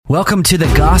Welcome to the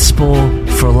Gospel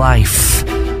for Life.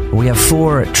 We have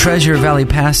 4 Treasure Valley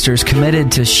pastors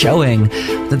committed to showing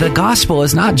that the gospel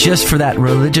is not just for that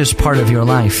religious part of your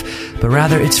life, but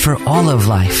rather it's for all of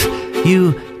life.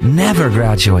 You never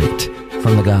graduate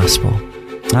from the gospel.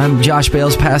 I'm Josh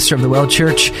Bales, pastor of the Well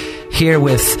Church, here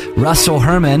with Russell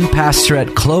Herman, pastor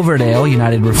at Cloverdale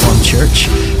United Reformed Church,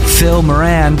 Phil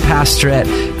Moran, pastor at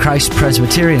Christ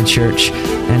Presbyterian Church,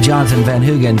 and Jonathan Van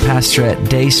Hoogen, pastor at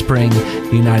Dayspring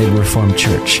United Reformed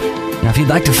Church. Now, if you'd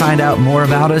like to find out more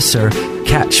about us or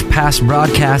catch past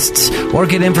broadcasts or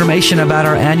get information about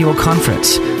our annual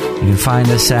conference, you can find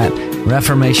us at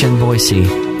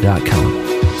reformationboise.com.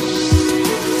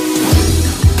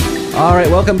 All right,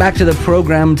 welcome back to the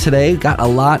program today. Got a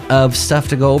lot of stuff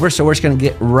to go over, so we're just going to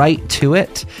get right to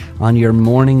it on your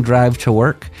morning drive to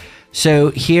work.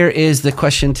 So here is the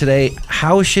question today.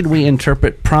 How should we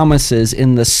interpret promises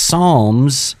in the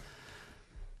Psalms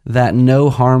that no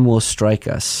harm will strike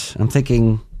us? I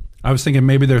was thinking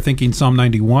maybe they're thinking Psalm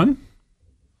 91.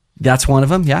 That's one of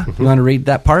them, yeah. You want to read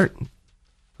that part?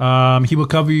 He will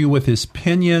cover you with his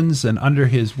pinions, and under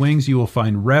his wings you will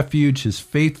find refuge. His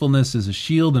faithfulness is a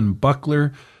shield and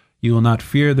buckler. You will not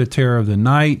fear the terror of the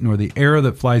night, nor the arrow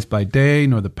that flies by day,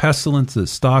 nor the pestilence that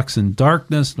stalks in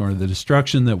darkness, nor the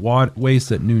destruction that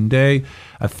wastes at noonday.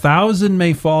 1,000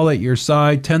 may fall at your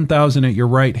side, 10,000 at your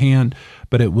right hand,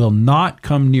 but it will not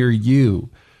come near you.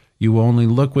 You will only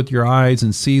look with your eyes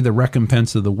and see the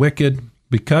recompense of the wicked.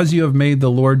 Because you have made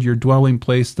the Lord your dwelling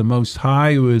place, the Most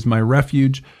High, who is my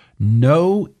refuge,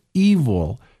 no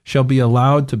evil shall be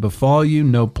allowed to befall you,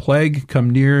 no plague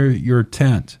come near your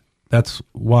tent. That's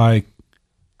why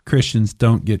Christians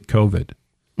don't get COVID.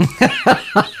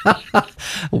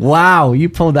 Wow, you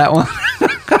pulled that one.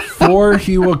 For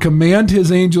he will command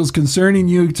his angels concerning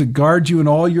you to guard you in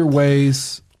all your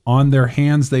ways. On their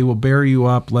hands they will bear you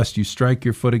up, lest you strike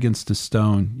your foot against a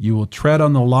stone. You will tread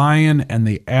on the lion and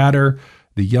the adder,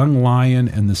 the young lion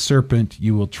and the serpent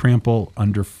you will trample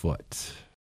underfoot.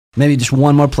 Maybe just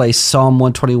one more place, Psalm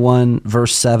 121,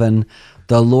 verse 7.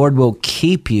 The Lord will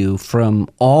keep you from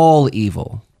all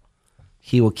evil.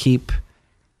 He will keep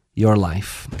your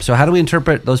life. So how do we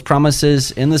interpret those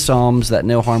promises in the Psalms that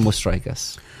no harm will strike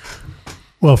us?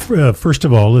 Well, first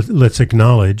of all, let's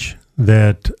acknowledge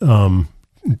that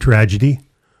tragedy,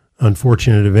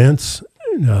 unfortunate events,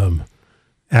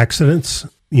 accidents,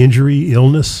 injury,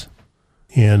 illness,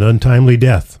 and untimely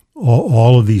death,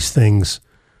 all of these things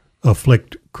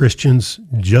afflict Christians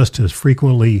just as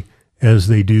frequently as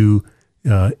they do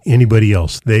anybody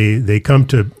else. They come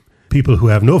to people who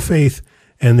have no faith,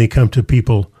 and they come to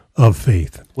people of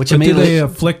faith. But do they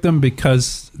afflict them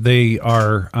because they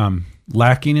are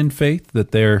lacking in faith?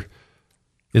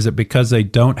 Is it because they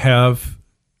don't have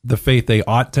the faith they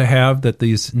ought to have that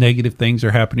these negative things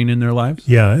are happening in their lives?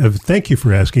 Yeah, thank you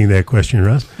for asking that question,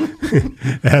 Russ.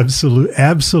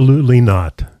 Absolutely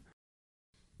not.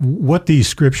 What these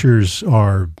scriptures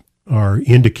are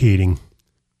indicating,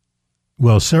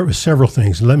 well, several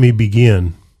things. Let me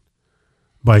begin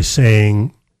by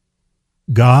saying,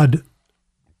 God,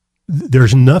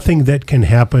 there's nothing that can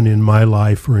happen in my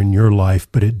life or in your life,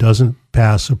 but it doesn't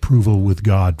pass approval with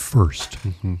God first.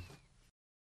 Mm-hmm.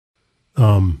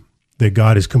 That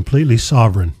God is completely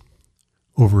sovereign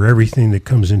over everything that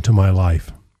comes into my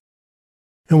life.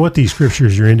 And what these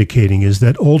scriptures are indicating is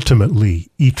that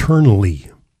ultimately, eternally,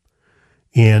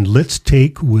 and let's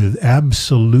take with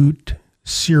absolute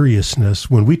seriousness,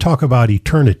 when we talk about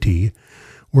eternity,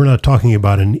 we're not talking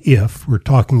about an if, we're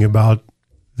talking about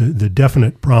the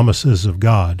definite promises of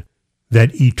God,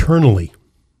 that eternally,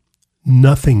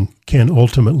 nothing can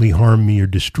ultimately harm me or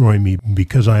destroy me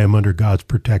because I am under God's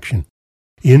protection.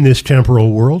 In this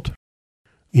temporal world,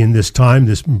 in this time,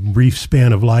 this brief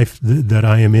span of life that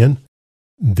I am in,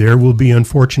 there will be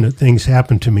unfortunate things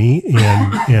happen to me,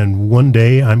 and one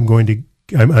day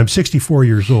I'm 64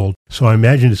 years old, so I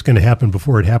imagine it's going to happen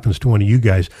before it happens to one of you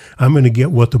guys. I'm going to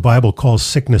get what the Bible calls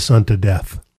sickness unto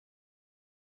death.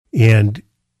 And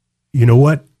you know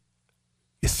what?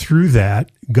 Through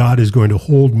that, God is going to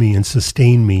hold me and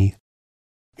sustain me,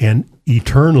 and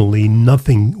eternally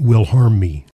nothing will harm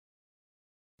me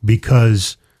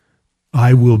because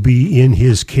I will be in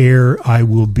his care. I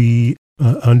will be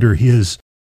under his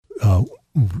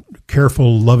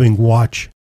careful, loving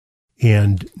watch,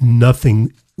 and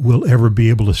nothing will ever be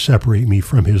able to separate me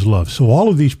from his love. So all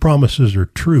of these promises are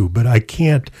true, but I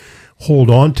can't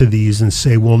hold on to these and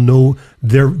say, well, no,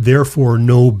 therefore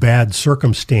no bad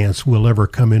circumstance will ever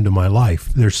come into my life.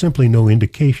 There's simply no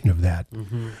indication of that.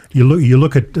 Mm-hmm. You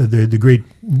look at the great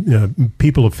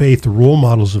people of faith, the role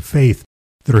models of faith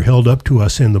that are held up to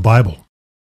us in the Bible.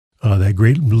 that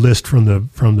great list from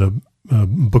the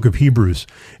book of Hebrews,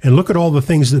 and look at all the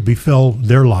things that befell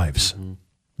their lives,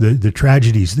 the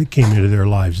tragedies that came into their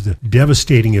lives, the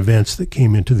devastating events that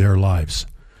came into their lives.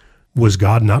 Was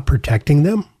God not protecting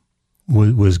them?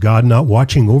 Was God not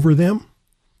watching over them?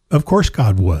 Of course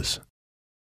God was.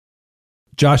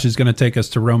 Josh is going to take us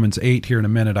to Romans 8 here in a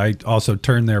minute. I also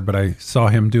turned there, but I saw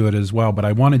him do it as well. But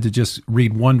I wanted to just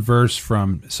read one verse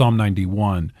from Psalm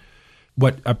 91.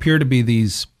 What appear to be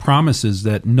these promises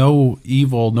that no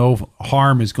evil, no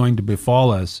harm is going to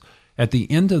befall us. At the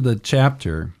end of the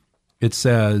chapter, it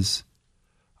says,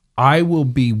 I will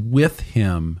be with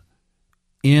him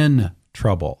in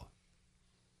trouble.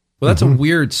 Well, that's a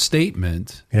weird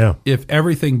statement. Yeah. If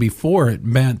everything before it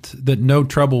meant that no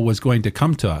trouble was going to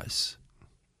come to us.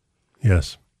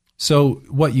 Yes. So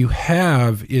what you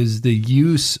have is the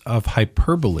use of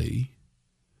hyperbole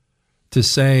to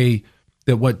say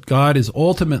that what God is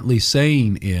ultimately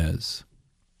saying is,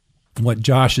 what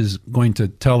Josh is going to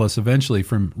tell us eventually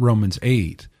from Romans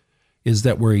 8, is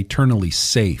that we're eternally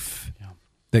safe. Yeah.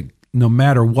 That no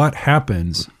matter what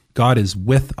happens, God is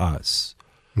with us.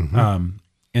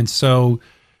 And so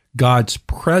God's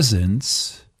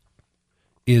presence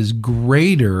is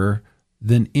greater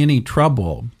than any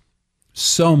trouble.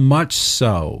 So much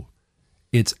so,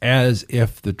 it's as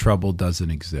if the trouble doesn't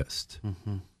exist.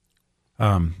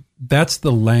 That's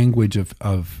the language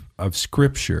of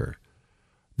Scripture,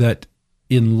 that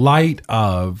in light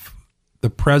of the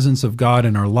presence of God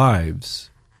in our lives,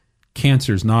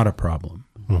 cancer is not a problem.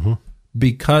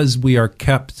 Because we are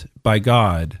kept by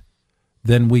God,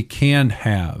 then we can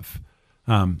have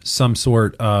some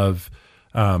sort of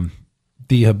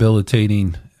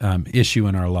debilitating issue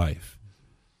in our life.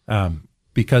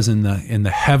 Because in the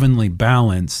heavenly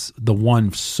balance, the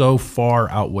one so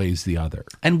far outweighs the other.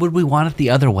 And would we want it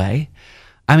the other way?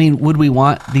 I mean, would we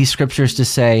want these scriptures to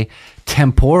say,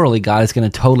 temporally, God is going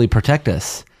to totally protect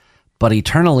us, but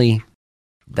eternally,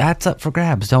 that's up for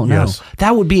grabs, don't know. Yes.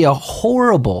 That would be a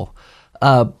horrible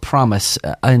promise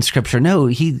in Scripture. No,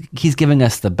 he's giving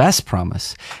us the best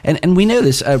promise. And we know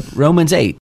this, Romans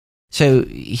 8. So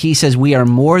he says, we are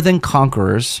more than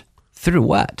conquerors through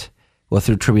what? Well,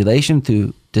 through tribulation,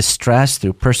 through distress,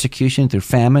 through persecution, through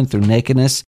famine, through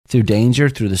nakedness, through danger,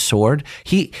 through the sword.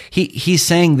 He's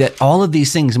saying that all of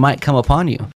these things might come upon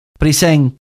you. But he's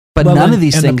saying, but none of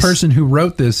these things. And the person who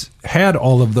wrote this had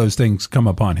all of those things come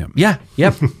upon him. Yeah,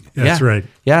 yep. That's right.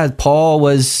 Yeah, Paul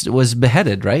was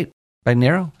beheaded, right? By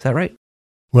Nero, is that right?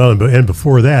 Well, and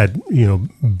before that,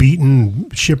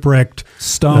 beaten, shipwrecked,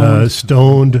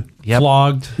 stoned, Yep.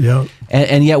 flogged. Yeah.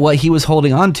 And yet what he was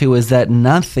holding on to is that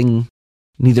nothing,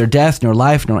 neither death, nor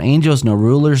life, nor angels, nor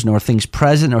rulers, nor things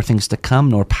present, nor things to come,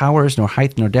 nor powers, nor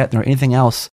height, nor depth, nor anything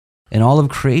else in all of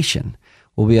creation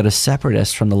will be able to separate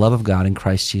us from the love of God in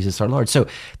Christ Jesus our Lord. So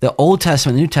the Old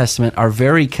Testament and New Testament are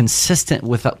very consistent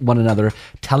with one another,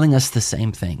 telling us the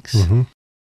same things.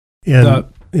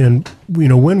 And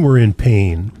when we're in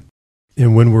pain,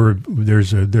 and when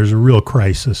there's a real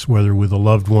crisis, whether with a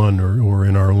loved one or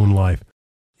in our own life,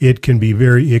 it can be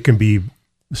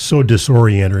so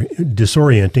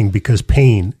disorienting because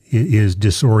pain is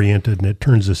disoriented and it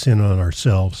turns us in on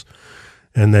ourselves,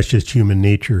 and that's just human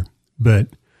nature. But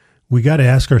we got to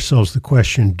ask ourselves the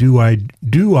question: Do I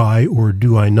or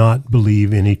do I not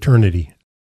believe in eternity?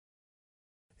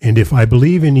 And if I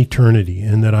believe in eternity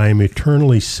and that I am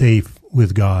eternally safe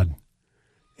with God,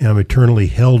 and I'm eternally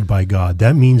held by God,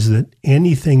 that means that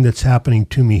anything that's happening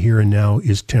to me here and now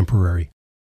is temporary.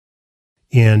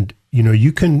 And,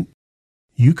 you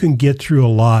can get through a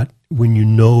lot when you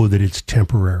know that it's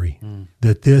temporary,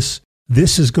 that this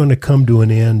is going to come to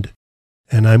an end,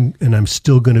 and I'm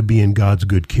still going to be in God's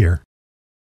good care.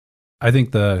 I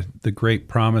think the great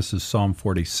promise of Psalm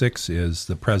 46 is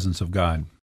the presence of God.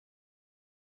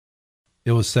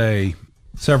 It will say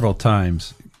several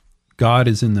times, God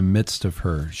is in the midst of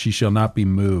her. She shall not be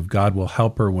moved. God will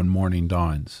help her when morning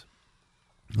dawns.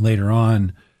 Later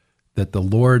on, that the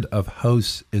Lord of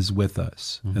hosts is with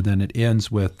us. And then it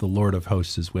ends with the Lord of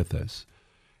hosts is with us.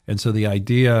 And so the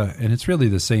idea, and it's really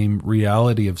the same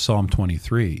reality of Psalm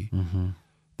 23,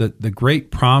 that the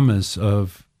great promise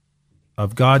of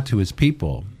God to his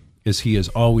people is he is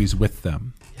always with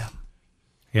them. Yeah.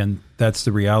 And that's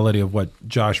the reality of what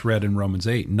Josh read in Romans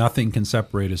 8. Nothing can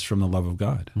separate us from the love of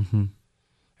God.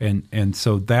 And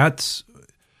so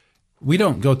we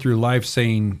don't go through life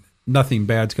saying nothing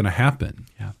bad's going to happen.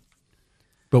 Yeah.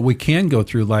 But we can go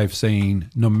through life saying,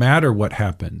 no matter what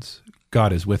happens,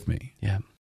 God is with me. Yeah.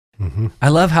 I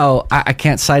love how, I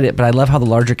can't cite it, but I love how the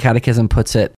larger catechism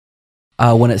puts it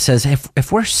when it says,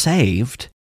 if we're saved,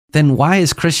 then why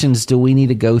as Christians do we need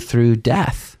to go through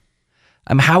death?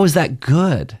 How is that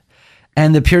good?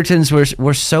 And the Puritans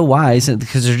were so wise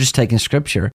because they're just taking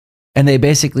scripture, and they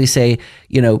basically say,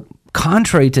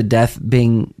 contrary to death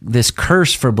being this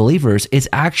curse for believers, it's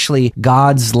actually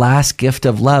God's last gift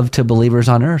of love to believers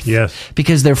on earth. Yes.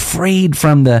 Because they're freed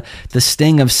from the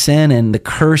sting of sin and the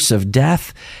curse of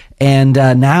death, and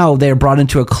now they're brought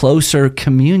into a closer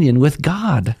communion with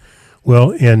God.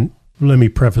 Well, and let me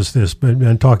preface this, but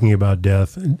I'm talking about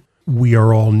death. We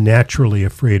are all naturally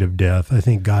afraid of death. I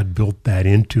think God built that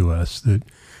into us, that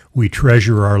we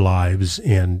treasure our lives,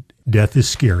 and death is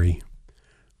scary.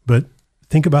 But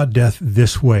think about death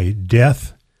this way: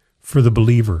 death for the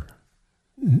believer,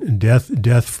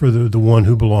 death for the one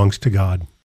who belongs to God,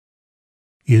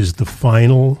 is the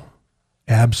final,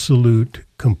 absolute,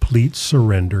 complete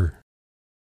surrender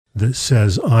that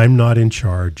says, I'm not in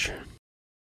charge.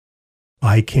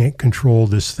 I can't control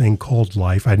this thing called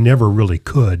life. I never really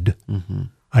could. Mm-hmm.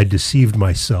 I deceived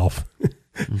myself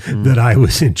that I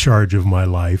was in charge of my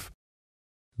life.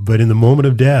 But in the moment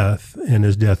of death, and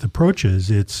as death approaches,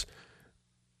 it's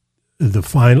the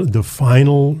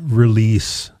final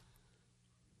release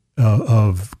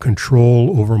of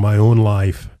control over my own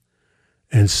life,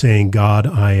 and saying, God,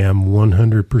 I am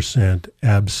 100%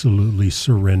 absolutely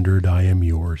surrendered. I am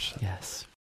yours. Yes.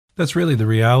 That's really the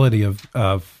reality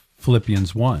of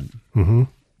Philippians 1. Mm-hmm.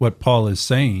 What Paul is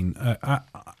saying,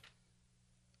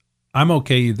 I'm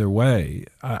okay either way.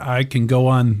 I can go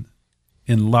on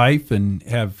in life and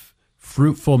have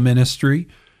fruitful ministry.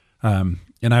 And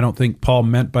I don't think Paul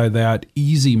meant by that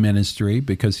easy ministry,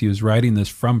 because he was writing this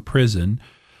from prison.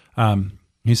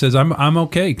 He says, I'm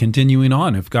okay continuing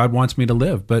on if God wants me to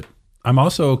live, but I'm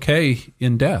also okay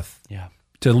in death. Yeah.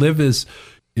 To live is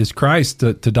Christ,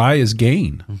 to die is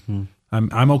gain. Mm-hmm.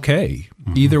 I'm okay.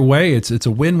 Mm-hmm. Either way, it's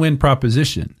a win-win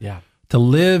proposition. Yeah. To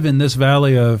live in this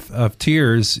valley of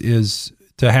tears is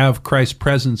to have Christ's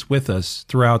presence with us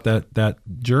throughout that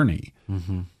journey.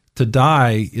 Mm-hmm. To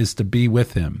die is to be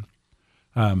with him.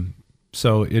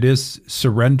 So it is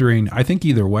surrendering, I think,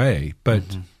 either way, but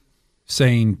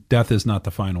saying death is not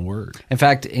the final word. In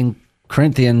fact, in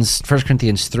 1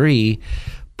 Corinthians 3,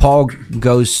 Paul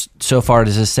goes so far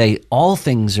as to say, all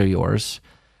things are yours,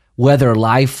 whether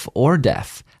life or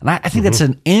death. And I think that's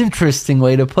an interesting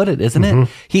way to put it, isn't it?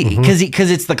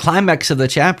 Because it's the climax of the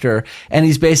chapter, and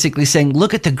he's basically saying,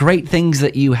 look at the great things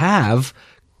that you have,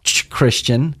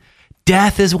 Christian.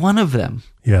 Death is one of them.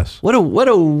 Yes. What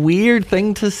a weird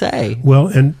thing to say. Well,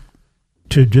 and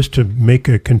to make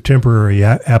a contemporary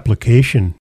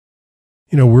application,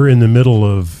 we're in the middle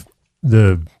of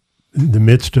the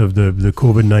midst of the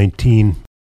COVID-19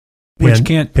 which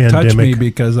can't pandemic. Touch me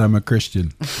because I'm a Christian.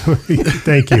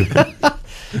 Thank you.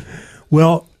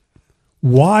 Well,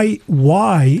 why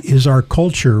is our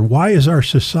culture, why is our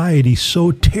society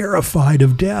so terrified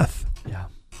of death? Yeah.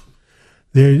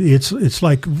 It's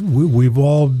like we've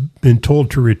all been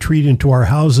told to retreat into our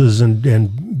houses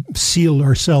and seal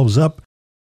ourselves up.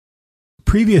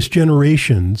 Previous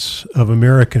generations of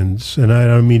Americans, and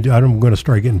I'm going to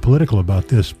start getting political about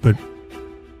this, but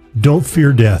don't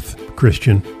fear death,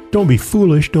 Christian. Don't be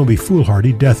foolish. Don't be foolhardy.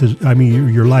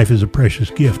 Your life is a precious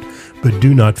gift, but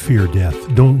do not fear death.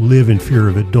 Don't live in fear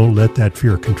of it. Don't let that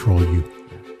fear control you.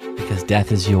 Because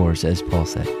death is yours, as Paul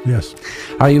said. Yes.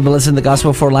 All right, you've been listening to The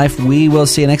Gospel for Life. We will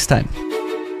see you next time.